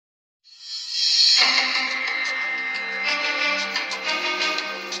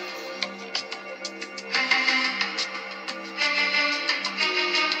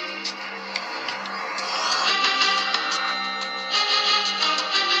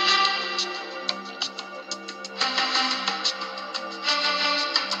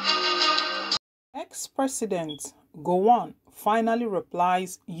Ex-President Gowon finally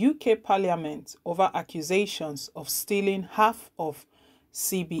replies UK Parliament over accusations of stealing half of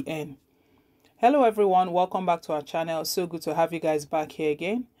CBN. Hello everyone, welcome back to our channel. So good to have you guys back here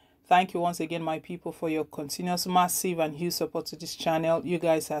again. Thank you once again, my people, for your continuous massive and huge support to this channel. You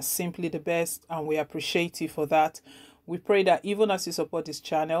guys are simply the best and we appreciate you for that. We pray that even as you support this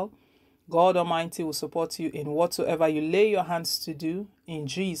channel, God Almighty will support you in whatsoever you lay your hands to do. In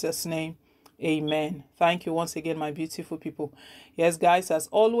Jesus' name, amen. Thank you once again, my beautiful people. Yes, guys, as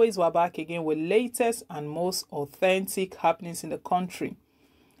always, we're back again with latest and most authentic happenings in the country.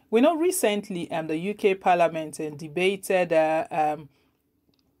 We know recently the UK Parliament debated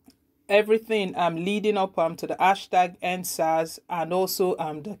everything leading up to the hashtag #EndSARS and also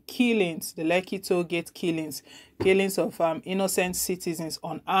the killings, the Lekki toll gate killings of innocent citizens,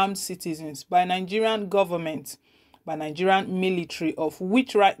 unarmed citizens by Nigerian government, by Nigerian military, of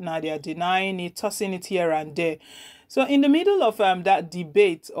which right now they are denying it, tossing it here and there. So in the middle of that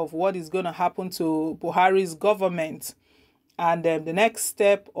debate of what is going to happen to Buhari's government and the next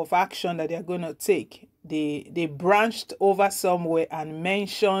step of action that they're going to take, they branched over somewhere and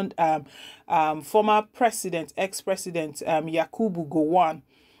mentioned former president, ex-president Yakubu Gowon.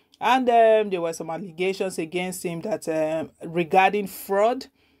 And there were some allegations against him that regarding fraud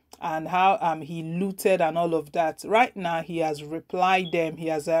and how he looted and all of that. Right now, he has replied them. He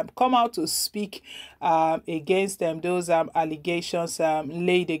has come out to speak against them, those allegations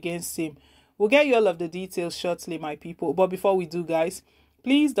laid against him. We'll get you all of the details shortly, my people. But before we do, guys,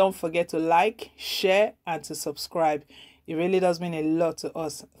 please don't forget to like, share, and to subscribe. It really does mean a lot to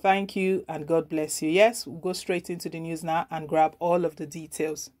us. Thank you, and God bless you. Yes, we'll go straight into the news now and grab all of the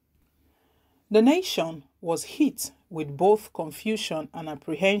details. The nation was hit with both confusion and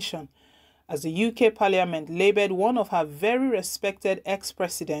apprehension as the UK Parliament labelled one of her very respected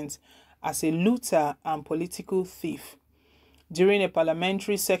ex-presidents as a looter and political thief. During a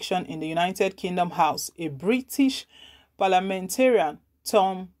parliamentary session in the United Kingdom House, a British parliamentarian,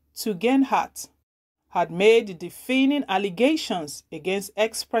 Tom Tugendhat, had made defining allegations against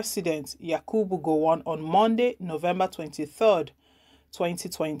ex-president Yakubu Gowon on Monday, November 23rd,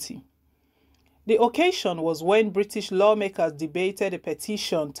 2020. The occasion was when British lawmakers debated a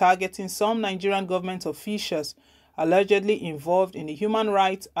petition targeting some Nigerian government officials allegedly involved in the human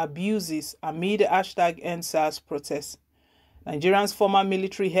rights abuses amid the hashtag #EndSARS protests. Nigeria's former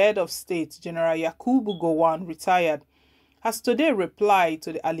military head of state, General Yakubu Gowon, retired, has today replied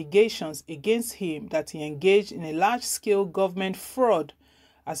to the allegations against him that he engaged in a large-scale government fraud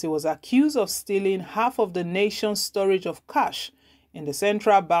as he was accused of stealing half of the nation's storage of cash in the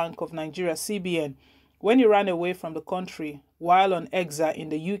Central Bank of Nigeria, CBN, when he ran away from the country while on exile in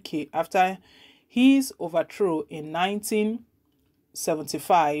the UK after his overthrow in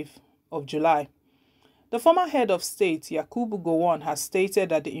 1975 of July. The former head of state, Yakubu Gowon, has stated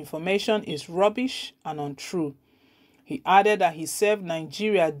that the information is rubbish and untrue. He added that he served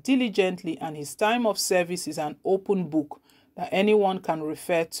Nigeria diligently and his time of service is an open book that anyone can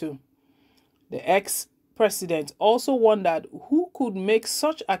refer to. The ex-president also wondered who could make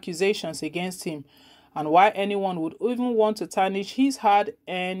such accusations against him and why anyone would even want to tarnish his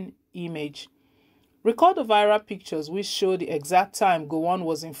hard-earned image. Recall the viral pictures which show the exact time Gowon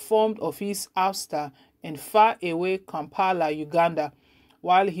was informed of his ouster in far-away Kampala, Uganda,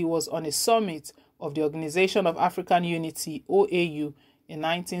 while he was on a summit of the Organization of African Unity, OAU, in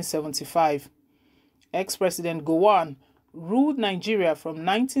 1975. Ex-President Gowon ruled Nigeria from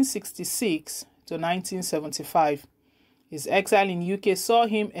 1966 to 1975. His exile in UK saw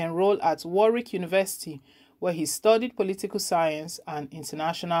him enroll at Warwick University, where he studied political science and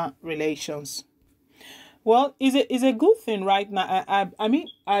international relations. Well, it's a good thing right now. I mean,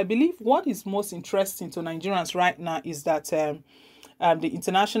 I believe what is most interesting to Nigerians right now is that the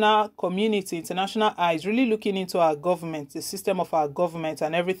international community, international eyes, really looking into our government, the system of our government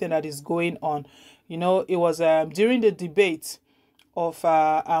and everything that is going on. You know, it was during the debate of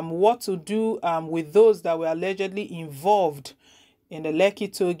what to do with those that were allegedly involved in the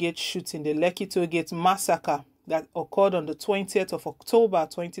Lekki toll gate shooting, the Lekki toll gate massacre that occurred on the 20th of October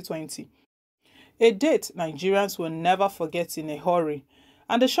 2020. A date Nigerians will never forget in a hurry.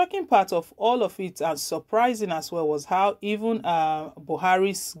 And the shocking part of all of it, and surprising as well, was how even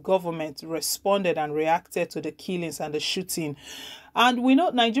Buhari's government responded and reacted to the killings and the shooting. And we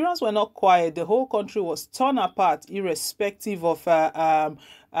know Nigerians were not quiet. The whole country was torn apart, irrespective of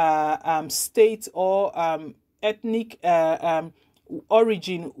state or ethnic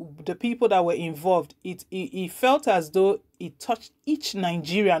origin, the people that were involved, it felt as though it touched each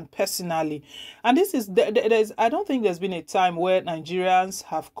Nigerian personally. And this is there's I don't think there's been a time where Nigerians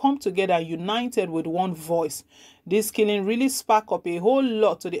have come together united with one voice. This killing really sparked up a whole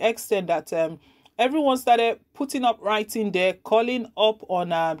lot, to the extent that everyone started putting up writing there, calling up on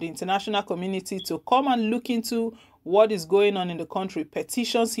the international community to come and look into what is going on in the country.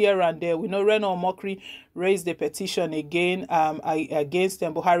 Petitions here and there. We know Reno Omokri raised a petition again against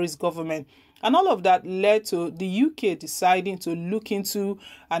Buhari's government. And all of that led to the UK deciding to look into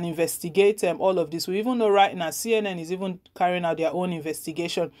and investigate all of this. We even know right now CNN is even carrying out their own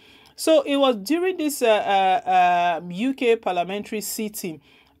investigation. So it was during this UK parliamentary sitting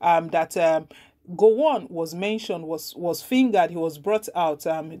that Gowon was mentioned, was fingered. He was brought out.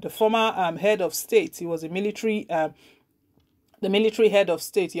 The former head of state, he was a military, the military head of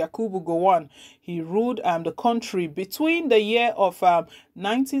state, Yakubu Gowon. He ruled the country between the year of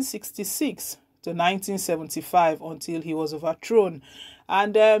 1966 to 1975 until he was overthrown.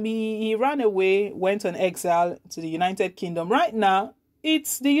 And he ran away, went on exile to the United Kingdom. Right now,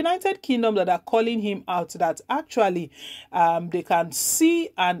 it's the United Kingdom that are calling him out, that actually they can see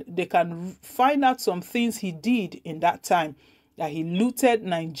and they can find out some things he did in that time, that he looted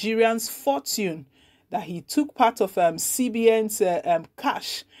Nigerians' fortune, that he took part of CBN's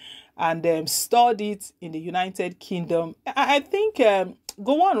cash and stored it in the United Kingdom. I think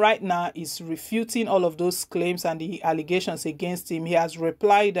Gowon right now is refuting all of those claims and the allegations against him. He has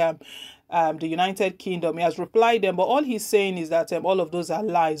replied the United Kingdom. He has replied them, but all he's saying is that all of those are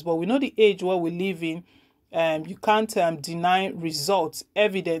lies. But we know the age where we live in. You can't deny results,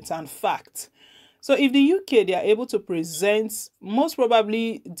 evidence, and facts. So if the UK, they are able to present most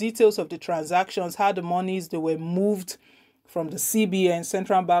probably details of the transactions, how the monies they were moved from the CBN,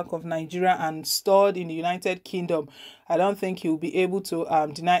 Central Bank of Nigeria, and stored in the United Kingdom, I don't think he'll be able to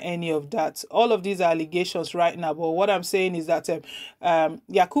deny any of that. All of these are allegations right now, but what I'm saying is that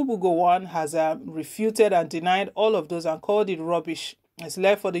Yakubu Gowon has refuted and denied all of those and called it rubbish. It's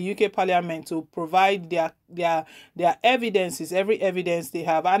left for the UK Parliament to provide their evidences, every evidence they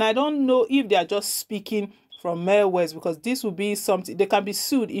have. And I don't know if they are just speaking from mere words, because this will be something, they can be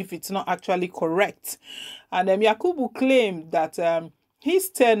sued if it's not actually correct. And Yakubu claimed that his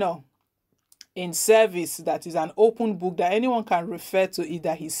tenure in service, that is an open book, that anyone can refer to it,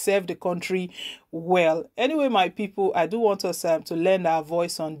 that he served the country well. Anyway, my people, I do want us to lend our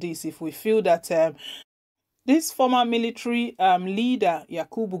voice on this. If we feel that this former military leader,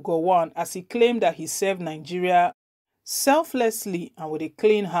 Yakubu Gowon, as he claimed that he served Nigeria selflessly and with a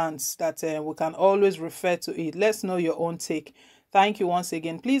clean hands, that we can always refer to it. Let's know your own take. Thank you once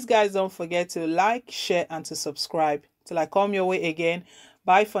again. Please, guys, don't forget to like, share, and to subscribe. Till I come your way again.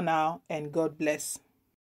 Bye for now, and God bless.